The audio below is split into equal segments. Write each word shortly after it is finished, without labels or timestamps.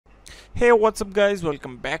Hey, what's up guys,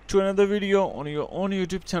 welcome back to another video on your own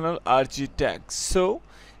YouTube channel RG Tech. So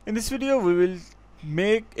in this video we will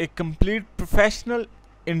make a complete professional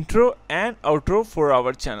intro and outro for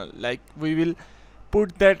our channel. Like we will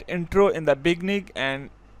put that intro in the beginning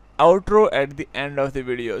and outro at the end of the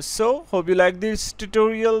video. So hope you like this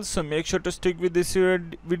tutorial, so make sure to stick with this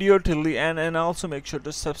video till the end, and also make sure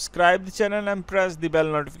to subscribe the channel and press the bell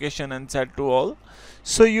notification and set to all,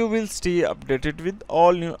 so you will stay updated with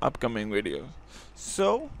all new upcoming videos.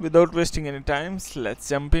 So without wasting any time, let's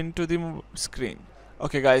jump into the screen.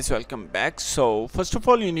 Okay guys, welcome back. So first of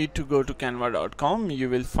all, you need to go to canva.com.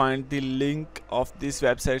 You will find the link of this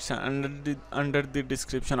website under the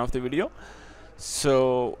description of the video.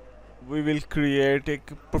 So we will create a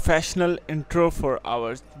professional intro for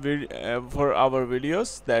our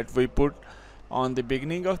videos that we put on the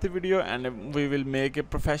beginning of the video, and we will make a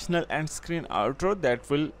professional end screen outro that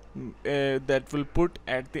will put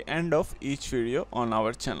at the end of each video on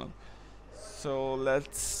our channel. So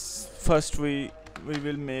let's first we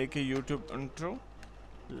will make a YouTube intro.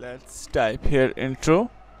 Let's type here intro.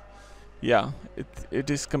 Yeah, it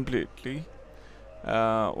is completely.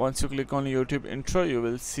 Once you click on YouTube intro, you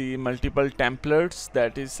will see multiple templates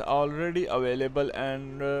that is already available,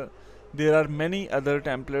 and there are many other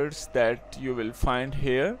templates that you will find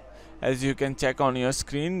here. As you can check on your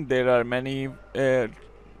screen, there are many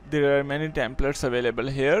templates available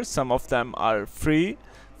here. Some of them are free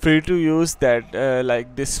to use, that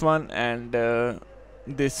like this one and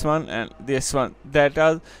this one and this one, that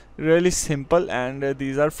are really simple, and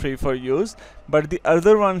these are free for use. But the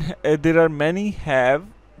other one, there are many have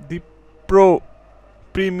the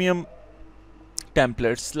premium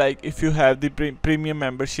templates. Like if you have the premium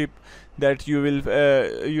membership, that you will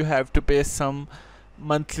you have to pay some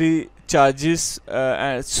monthly charges,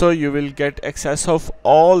 and so you will get access of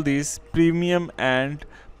all these premium and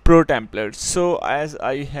pro templates. So as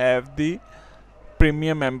I have the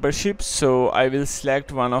premium membership, so I will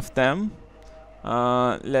select one of them.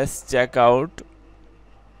 Let's check out.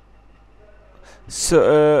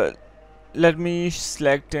 So let me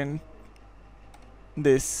select in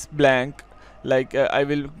this blank. Like I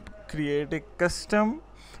will create a custom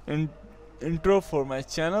intro for my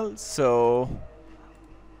channel. So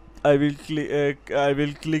I will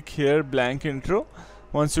click here blank intro.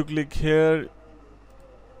 Once you click here,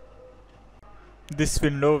 this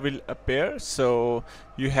window will appear. So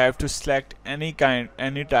you have to select any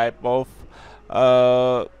type of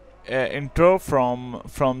intro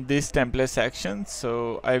from this template section.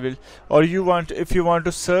 So I will, or if you want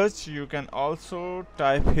to search, you can also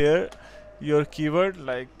type here your keyword,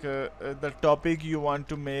 like the topic you want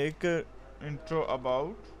to make intro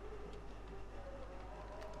about.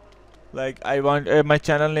 Like I want my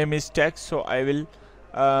channel name is tech, so I will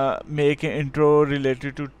make an intro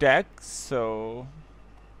related to tech. So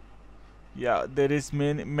yeah, there is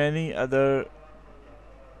many other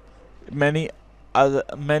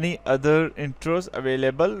intros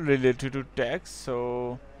available related to tech.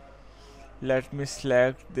 So let me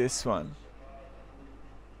select this one.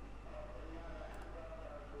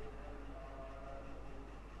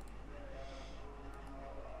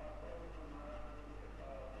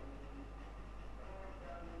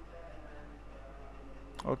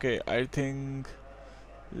 Okay, I think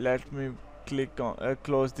let me click on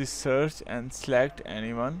close this search and select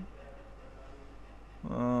anyone.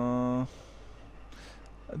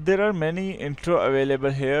 There are many intro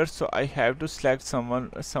available here, so I have to select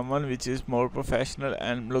someone which is more professional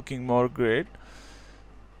and looking more great.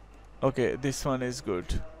 Okay, this one is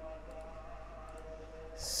good.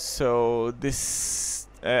 So this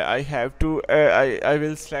I have to I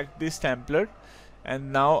will select this template,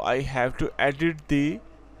 and now I have to edit the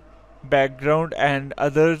background and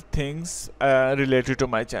other things related to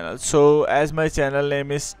my channel. So as my channel name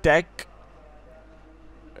is tech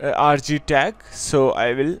RG Tech, so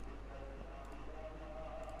I will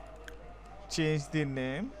change the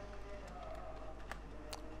name.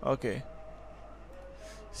 Okay,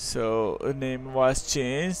 so name was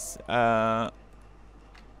changed.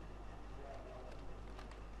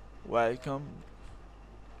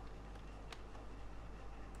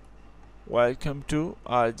 Welcome to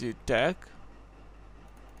RG Tech.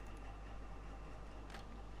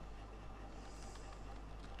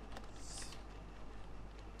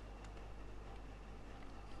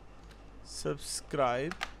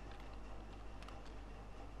 Subscribe.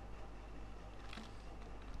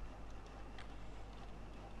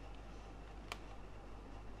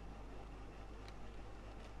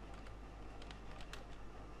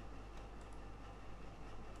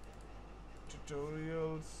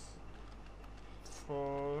 Tutorials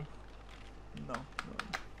for no.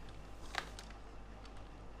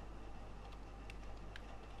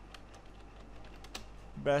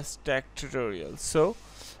 best tech tutorial. So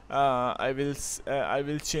I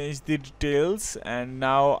will change the details, and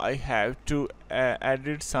now I have to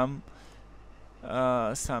edit something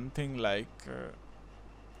like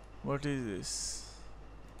what is this?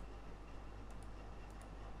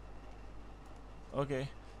 Okay,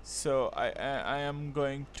 so I am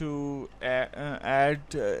going to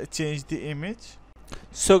change the image.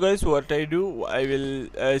 So guys, what I do, I will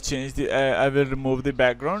I will remove the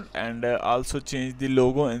background, and also change the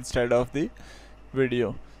logo instead of the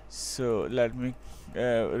video. So let me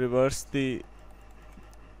reverse the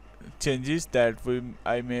changes that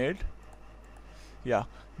I made. Yeah,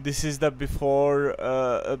 this is the before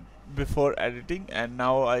editing, and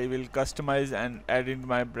now I will customize and add in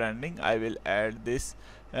my branding. I will add this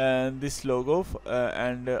logo,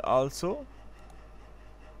 and also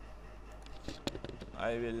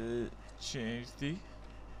I will change the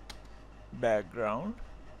background.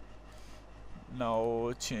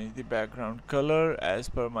 Now change the background color as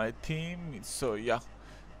per my theme. So yeah,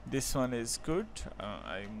 this one is good.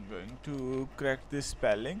 I'm going to correct this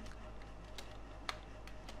spelling.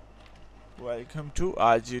 Welcome to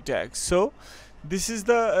RG Tag. So this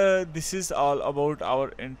is all about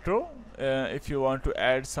our intro. If you want to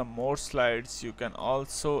add some more slides, you can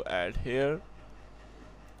also add here.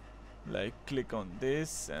 Like, click on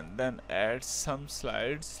this and then add some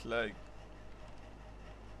slides like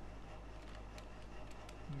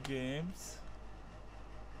games,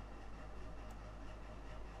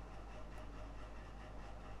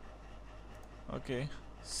 okay.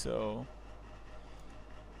 So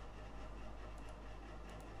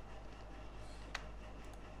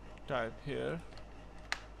type here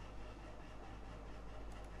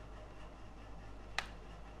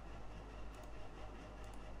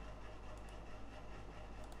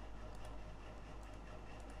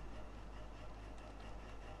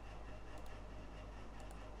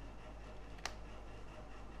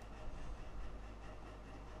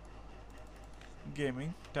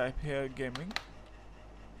gaming, type here gaming,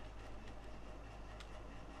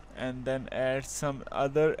 and then add some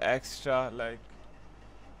other extra like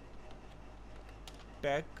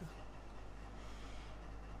tech,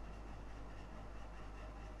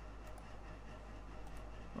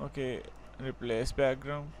 okay. Replace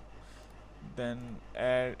background, then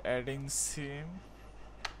adding theme,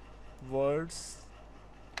 words,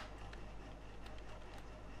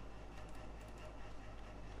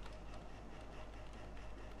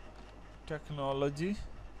 technology,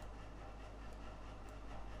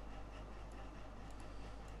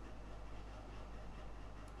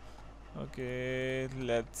 okay.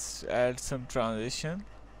 Let's add some transition,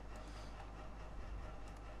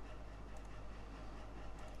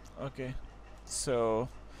 okay. So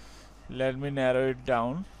let me narrow it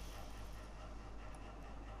down.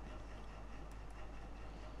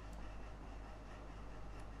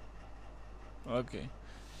 Okay,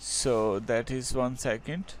 so that is 1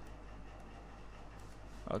 second.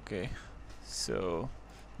 Okay, so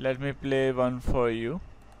let me play one for you.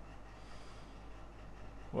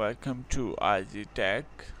 Welcome to RG Tech.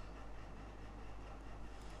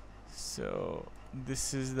 So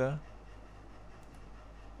this is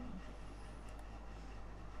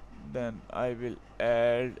then I will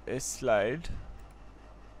add a slide,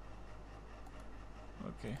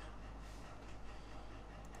 okay.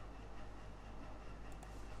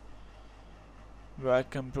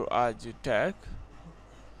 Welcome to RG Tech.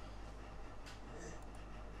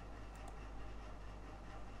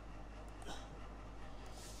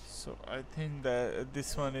 So I think that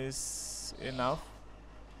this one is enough.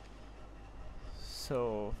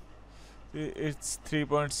 So it's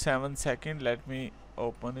 3.7 second. Let me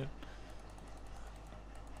open it.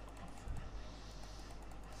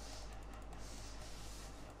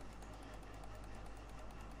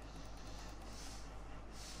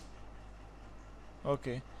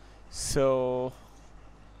 Okay, so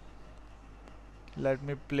let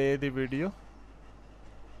me play the video.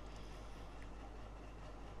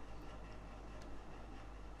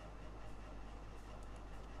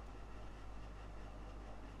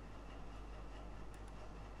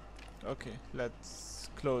 Okay, let's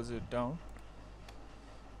close it down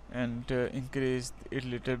and increase it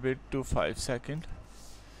little bit to 5 seconds.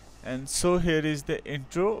 And so here is the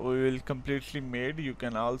intro we will completely made. You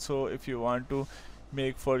can also, if you want to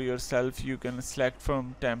make for yourself, you can select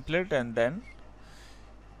from template, and then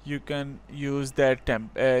you can use that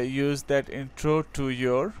intro to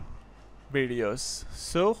your videos.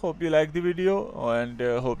 So hope you like the video, and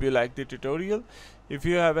hope you like the tutorial. If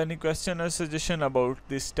you have any question or suggestion about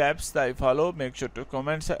the steps that I follow, make sure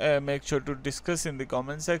to make sure to discuss in the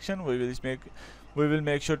comment section. We will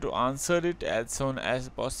make sure to answer it as soon as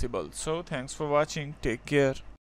possible. So thanks for watching. Take care.